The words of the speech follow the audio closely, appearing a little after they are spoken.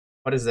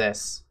What is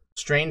this?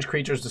 Strange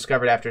creatures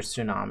discovered after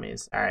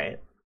tsunamis. All right,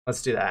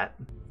 let's do that.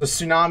 The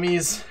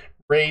tsunamis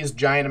raise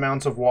giant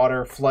amounts of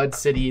water, flood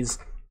cities,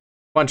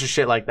 bunch of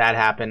shit like that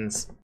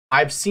happens.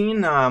 I've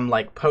seen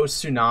like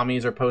post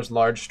tsunamis or post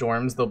large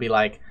storms, there'll be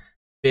like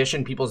fish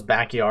in people's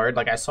backyard.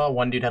 Like I saw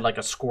one dude had like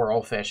a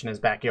squirrel fish in his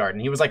backyard,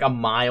 and he was like a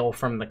mile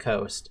from the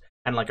coast,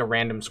 and like a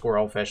random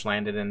squirrel fish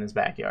landed in his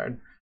backyard.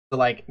 So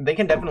like they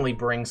can definitely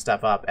bring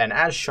stuff up, and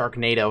as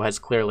Sharknado has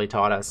clearly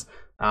taught us,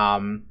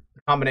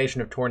 the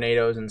combination of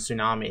tornadoes and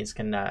tsunamis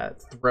can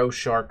throw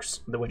sharks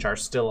which are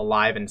still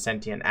alive and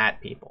sentient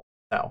at people.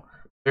 So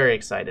very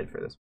excited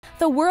for this.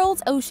 The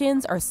world's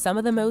oceans are some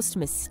of the most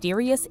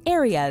mysterious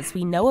areas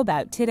we know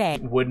about today.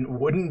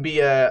 Wouldn't be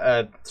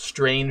a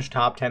strange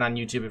top 10 on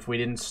YouTube if we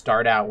didn't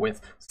start out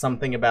with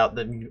something about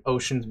the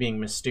oceans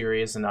being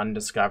mysterious and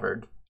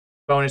undiscovered.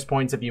 Bonus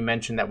points if you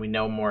mention that we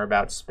know more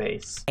about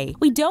space.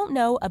 We don't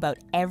know about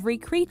every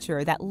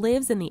creature that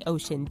lives in the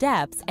ocean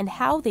depths and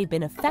how they've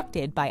been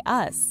affected by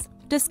us.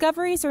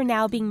 Discoveries are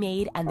now being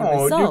made and the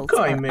results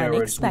are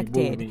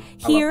unexpected.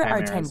 Here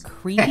are 10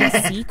 creepy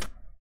sea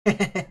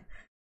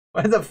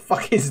What the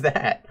fuck is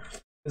that?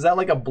 Is that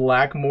like a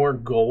Blackmore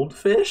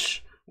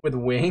goldfish with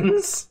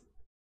wings?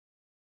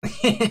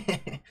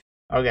 Okay,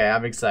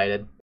 I'm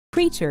excited.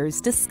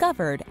 creatures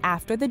discovered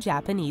after the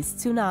Japanese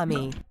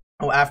tsunami.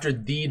 Oh, after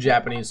the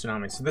Japanese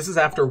tsunami. So this is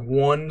after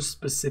one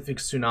specific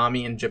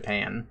tsunami in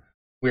Japan.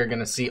 We're going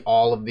to see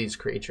all of these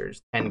creatures.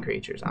 10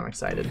 creatures. I'm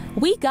excited.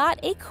 We got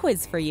a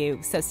quiz for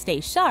you, so stay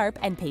sharp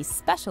and pay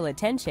special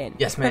attention.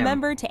 Yes, ma'am.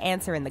 Remember to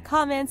answer in the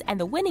comments, and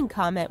the winning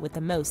comment with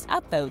the most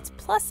upvotes,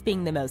 plus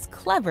being the most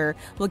clever,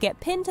 will get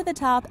pinned to the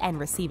top and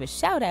receive a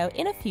shout out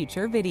in a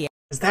future video.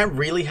 Is that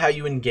really how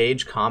you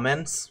engage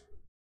comments?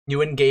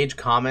 You engage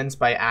comments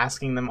by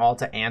asking them all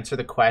to answer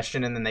the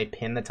question and then they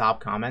pin the top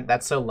comment?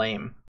 That's so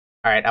lame.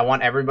 Alright, I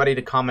want everybody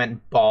to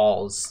comment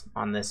balls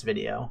on this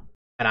video.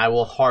 And I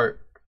will heart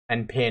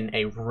and pin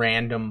a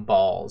random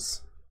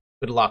balls.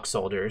 Good luck,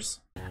 soldiers.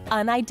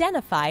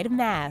 Unidentified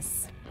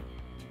mass.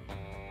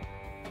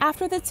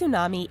 After the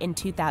tsunami in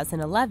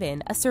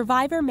 2011, a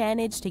survivor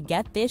managed to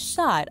get this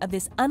shot of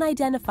this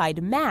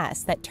unidentified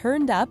mass that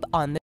turned up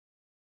on the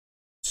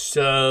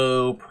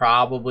So,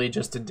 probably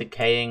just a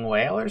decaying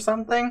whale or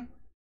something?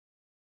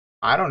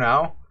 I don't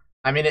know.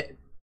 I mean, can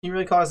you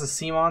really call this a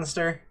sea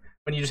monster?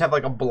 When you just have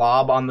like a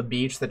blob on the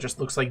beach that just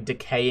looks like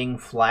decaying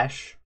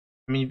flesh?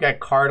 I mean, you've got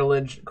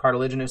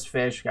cartilaginous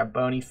fish, you've got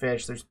bony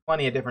fish, there's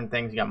plenty of different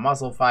things. You got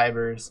muscle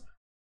fibers.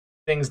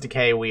 Things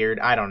decay weird,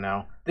 I don't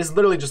know. This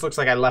literally just looks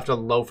like I left a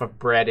loaf of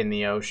bread in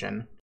the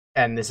ocean.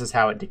 And this is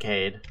how it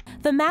decayed.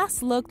 The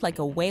mass looked like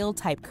a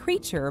whale-type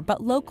creature,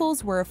 but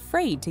locals were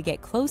afraid to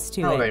get close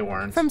to it. No, they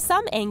weren't. From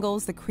some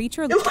angles, the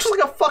creature... It looks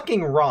like a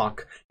fucking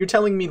rock. You're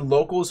telling me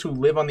locals who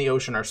live on the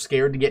ocean are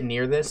scared to get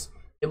near this?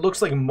 It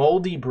looks like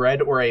moldy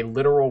bread or a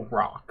literal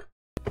rock.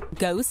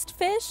 Ghost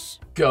fish?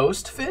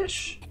 Ghost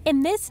fish?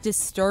 In this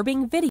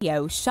disturbing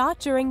video shot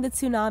during the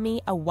tsunami,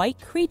 a white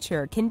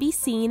creature can be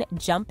seen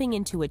jumping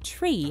into a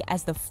tree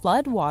as the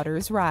flood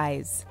waters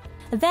rise.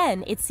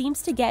 Then it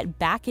seems to get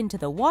back into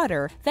the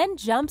water, then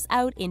jumps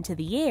out into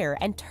the air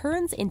and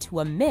turns into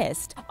a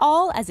mist,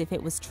 all as if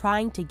it was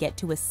trying to get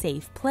to a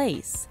safe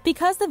place.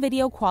 Because the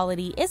video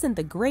quality isn't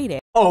the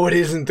greatest. Oh, it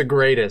isn't the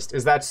greatest.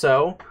 Is that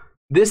so?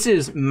 This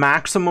is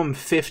maximum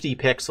 50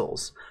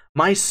 pixels.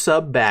 My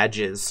sub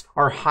badges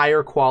are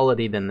higher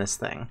quality than this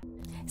thing.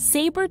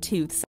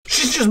 SABRE-TOOTH.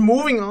 She's just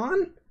moving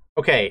on?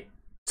 Okay,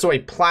 so a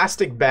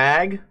plastic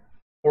bag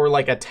or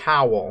like a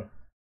towel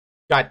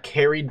got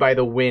carried by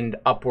the wind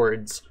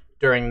upwards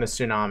during the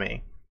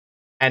tsunami.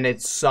 And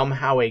it's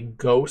somehow a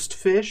ghost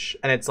fish,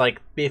 and it's like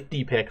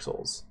 50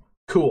 pixels.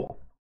 Cool.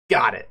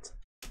 Got it.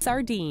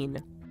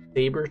 Sardine.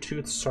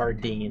 Saber-tooth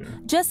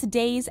sardine. Just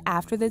days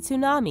after the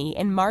tsunami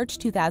in March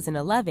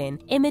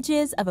 2011,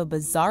 images of a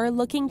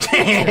bizarre-looking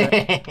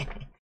creature...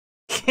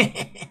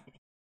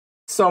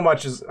 So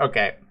much is...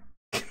 Okay.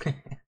 Okay.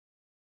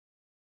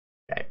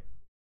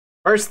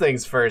 First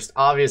things first,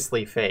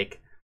 obviously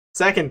fake.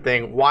 Second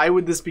thing, why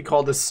would this be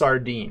called a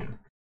sardine?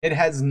 It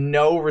has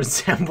no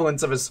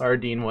resemblance of a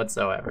sardine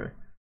whatsoever.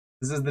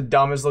 This is the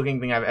dumbest looking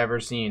thing I've ever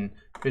seen.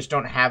 Fish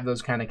don't have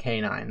those kind of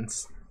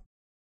canines.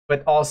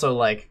 But also,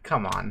 like,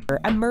 come on.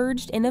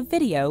 Emerged in a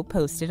video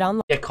posted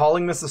online. Yeah,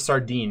 calling this a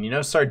sardine. You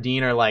know,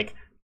 sardine are like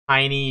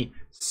tiny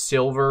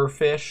silver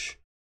fish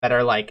that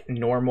are like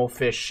normal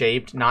fish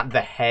shaped. Not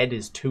the head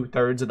is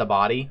 2/3 of the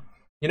body.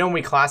 You know, when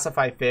we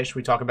classify fish,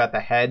 we talk about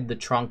the head, the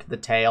trunk, the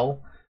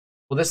tail.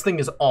 Well, this thing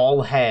is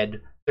all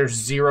head. There's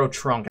zero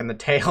trunk, and the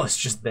tail is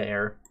just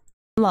there.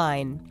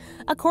 Line.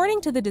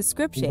 According to the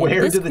description,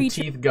 where do the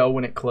teeth go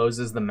when it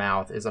closes the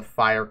mouth is a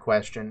fire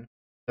question.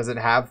 Does it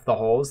have the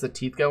holes that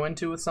teeth go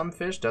into with some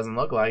fish? Doesn't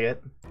look like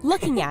it.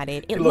 Looking at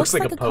it, it looks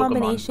like a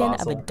combination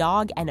of a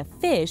dog and a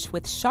fish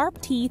with sharp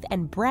teeth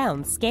and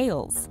brown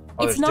scales.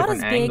 Oh, it's not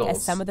as big angles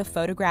as some of the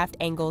photographed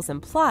angles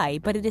imply,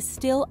 but it is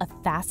still a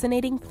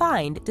fascinating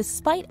find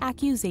despite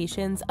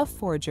accusations of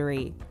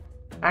forgery.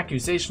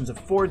 Accusations of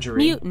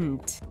forgery?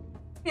 Mutant.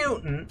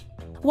 Mutant.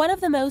 One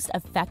of the most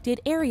affected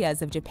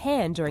areas of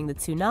Japan during the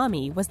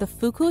tsunami was the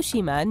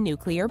Fukushima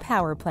nuclear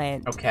power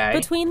plant. Okay.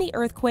 Between the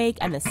earthquake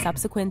and the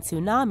subsequent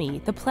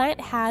tsunami, the plant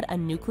had a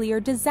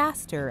nuclear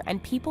disaster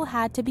and people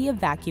had to be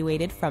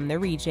evacuated from the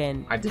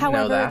region. I didn't know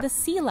However, that. the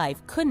sea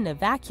life couldn't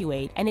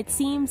evacuate, and it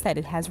seems that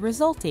it has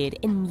resulted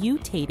in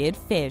mutated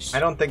fish. I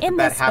don't think in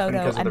that this happened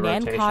photo, because of the a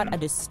man rotation. caught a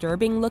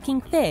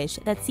disturbing-looking fish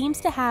that seems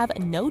to have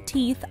no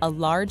teeth, a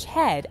large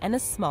head, and a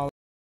small.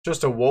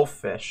 Just a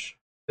wolffish.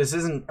 This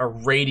isn't a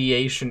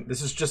radiation.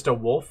 This is just a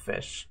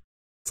wolffish.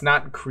 It's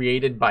not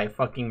created by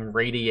fucking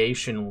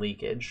radiation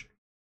leakage.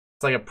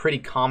 It's like a pretty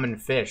common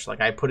fish.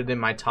 Like, I put it in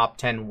my top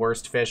 10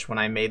 worst fish when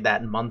I made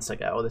that months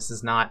ago. This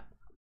is not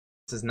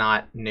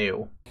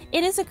new.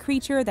 It is a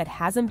creature that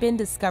hasn't been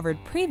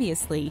discovered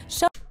previously.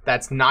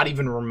 That's not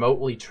even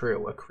remotely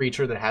true. A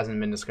creature that hasn't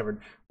been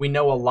discovered. We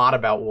know a lot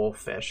about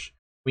wolffish.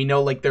 We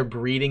know, like, their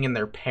breeding and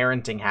their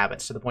parenting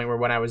habits, to the point where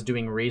when I was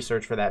doing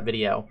research for that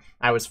video,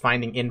 I was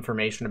finding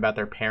information about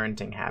their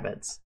parenting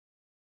habits.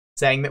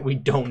 Saying that we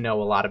don't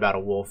know a lot about a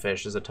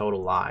wolffish is a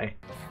total lie.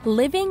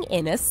 Living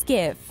in a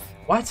skiff.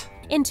 What?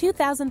 In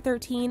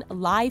 2013,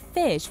 live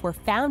fish were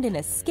found in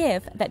a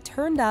skiff that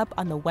turned up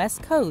on the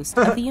west coast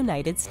of the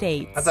United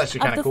States. That's actually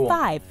kind of cool. Of the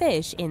 5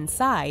 fish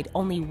inside,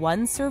 only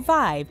 1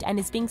 survived and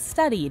is being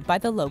studied by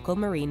the local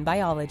marine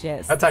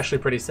biologist. That's actually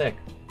pretty sick.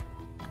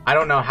 I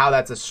don't know how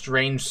that's a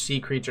strange sea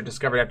creature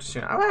discovered after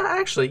tsunami. Well,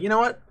 actually, you know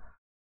what?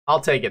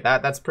 I'll take it.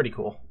 That's pretty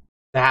cool.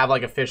 To have,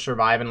 like, a fish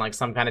survive in, like,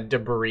 some kind of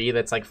debris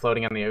that's, like,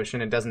 floating on the ocean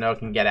and doesn't know it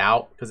can get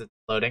out because it's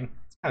floating.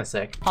 It's kind of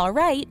sick. All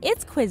right,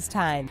 it's quiz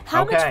time.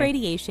 How Okay. much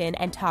radiation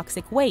and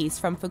toxic waste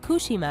from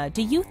Fukushima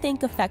do you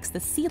think affects the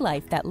sea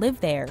life that live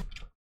there?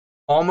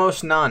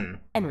 Almost none.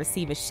 And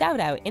receive a shout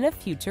out in a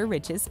future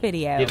Riches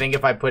video. Do you think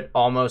if I put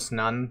almost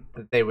none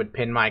that they would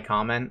pin my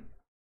comment?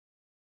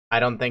 I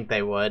don't think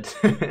they would.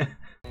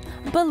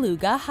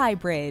 Beluga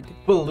hybrid.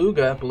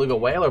 Beluga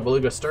whale or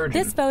beluga sturgeon?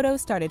 This photo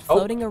started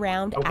floating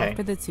around okay.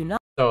 after the tsunami.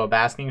 So a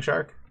basking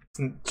shark?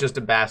 It's just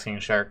a basking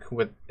shark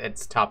with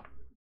its top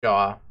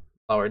jaw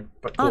lowered,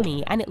 but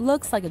cool. And it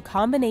looks like a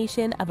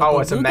combination of a Oh,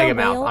 it's a beluga megamouth.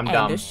 whale I'm and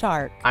dumb. a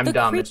shark. I'm The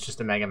dumb. It's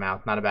just a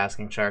megamouth, not a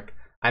basking shark.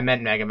 I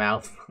meant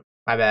megamouth.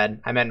 My bad.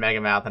 I meant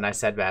megamouth and I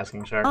said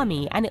basking shark.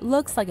 And it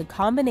looks like a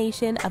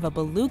combination of a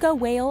beluga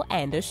whale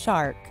and a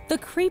shark. The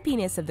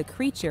creepiness of the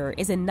creature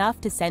is enough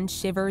to send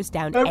shivers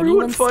down Everyone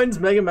anyone's finds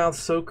megamouths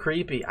so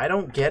creepy. I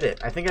don't get it.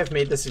 I think I've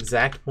made this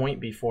exact point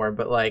before,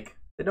 but like,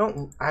 they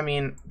don't, I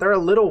mean, they're a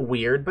little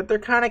weird, but they're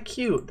kind of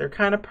cute. They're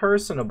kind of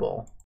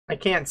personable. I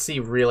can't see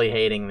really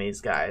hating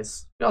these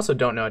guys. We also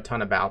don't know a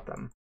ton about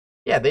them.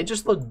 Yeah, they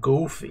just look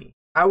goofy.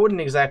 I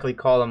wouldn't exactly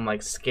call them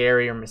like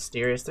scary or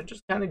mysterious. They're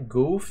just kind of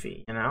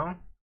goofy, you know?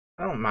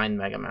 I don't mind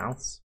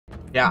megamouths.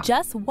 Yeah.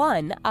 Just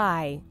one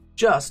eye.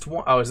 Just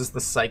one. Oh, is this the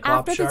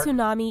Cyclops After shark? the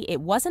tsunami, it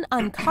wasn't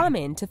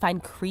uncommon to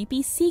find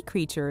creepy sea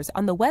creatures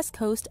on the west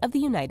coast of the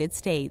United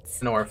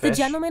States. An oarfish. The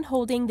gentleman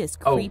holding this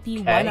creepy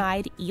Okay.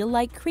 one-eyed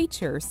eel-like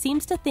creature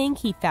seems to think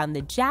he found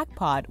the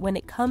jackpot when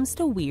it comes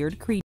to weird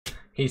creatures.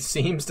 He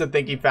seems to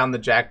think he found the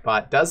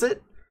jackpot. Does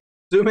it?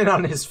 Zoom in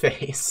on his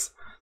face.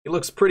 He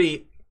looks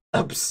pretty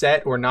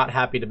upset or not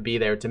happy to be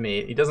there to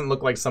me. He doesn't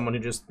look like someone who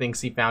just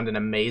thinks he found an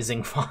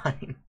amazing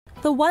find.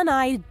 The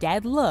one-eyed,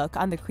 dead look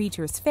on the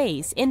creature's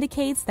face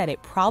indicates that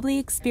it probably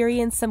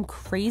experienced some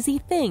crazy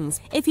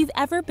things. If you've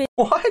ever been...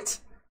 What?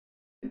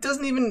 It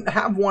doesn't even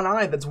have one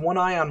eye. That's one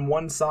eye on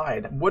one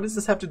side. What does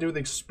this have to do with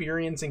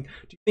experiencing? Do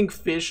you think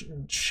fish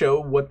show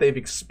what they've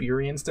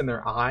experienced in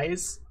their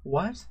eyes?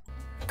 What?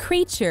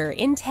 Creature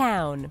in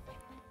town.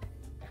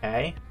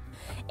 Okay.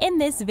 In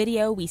this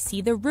video, we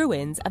see the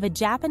ruins of a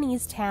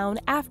Japanese town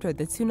after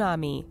the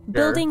tsunami. Sure.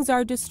 Buildings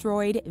are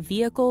destroyed,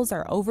 vehicles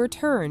are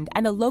overturned,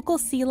 and the local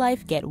sea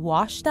life get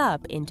washed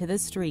up into the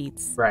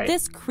streets. Right.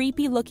 This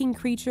creepy-looking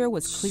creature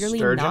was clearly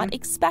Sturgeon? not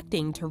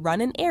expecting to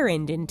run an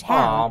errand in town.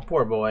 Aw,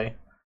 poor boy.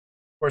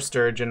 Poor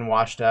sturgeon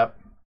washed up.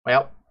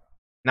 Well,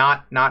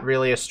 not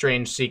really a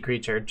strange sea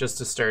creature,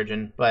 just a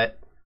sturgeon, but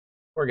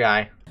poor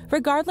guy.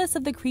 Regardless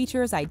of the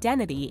creature's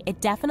identity, it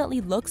definitely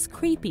looks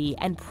creepy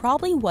and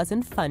probably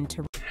wasn't fun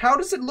to... How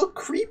does it look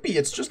creepy?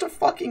 It's just a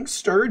fucking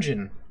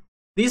sturgeon.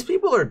 These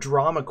people are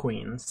drama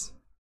queens.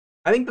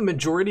 I think the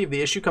majority of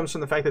the issue comes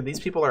from the fact that these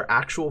people are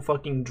actual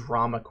fucking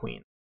drama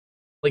queens.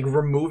 Like,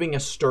 removing a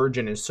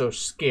sturgeon is so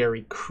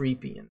scary,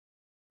 creepy, and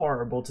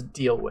horrible to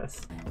deal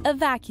with.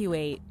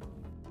 Evacuate.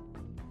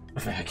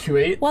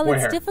 Evacuate? While Where?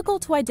 it's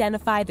difficult to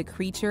identify the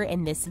creature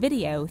in this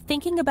video,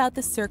 thinking about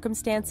the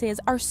circumstances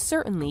are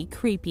certainly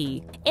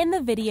creepy. In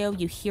the video,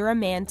 you hear a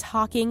man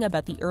talking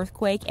about the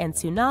earthquake and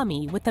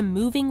tsunami with the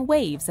moving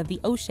waves of the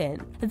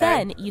ocean.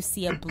 Then you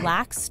see a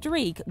black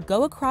streak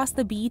go across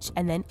the beach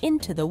and then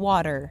into the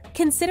water.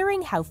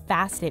 Considering how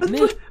fast it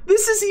moved,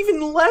 This is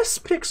even less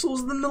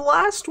pixels than the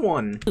last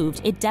one.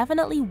 it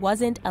definitely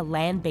wasn't a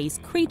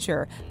land-based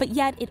creature, but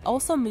yet it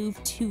also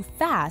moved too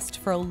fast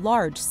for a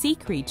large sea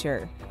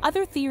creature.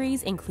 Other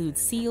theories include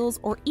seals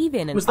or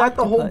even an Was that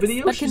the whole octopus,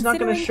 video? but She's not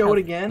gonna considering show how it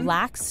again?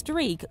 Black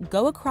streak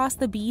go across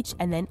the beach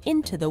and then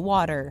into the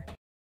water.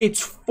 It's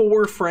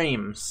 4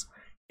 frames.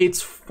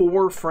 It's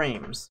 4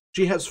 frames.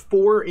 She has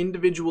 4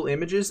 individual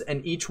images,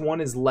 and each one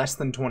is less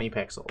than 20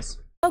 pixels.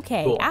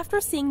 Okay, Cool.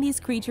 after seeing these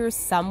creatures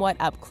somewhat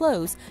up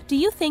close, do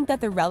you think that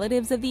the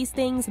relatives of these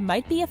things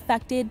might be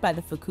affected by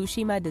the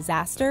Fukushima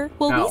disaster?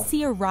 Will No. we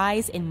see a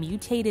rise in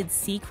mutated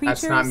sea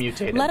creatures? That's not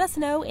mutated. Let us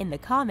know in the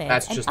comments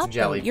That's and just a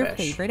upvote your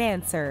jellyfish. favorite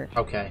answer.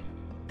 Okay.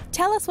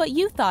 Tell us what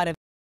you thought of.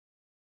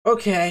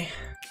 Okay.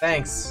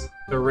 Thanks.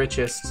 The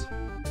richest.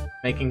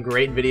 Making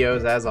great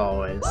videos as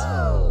always.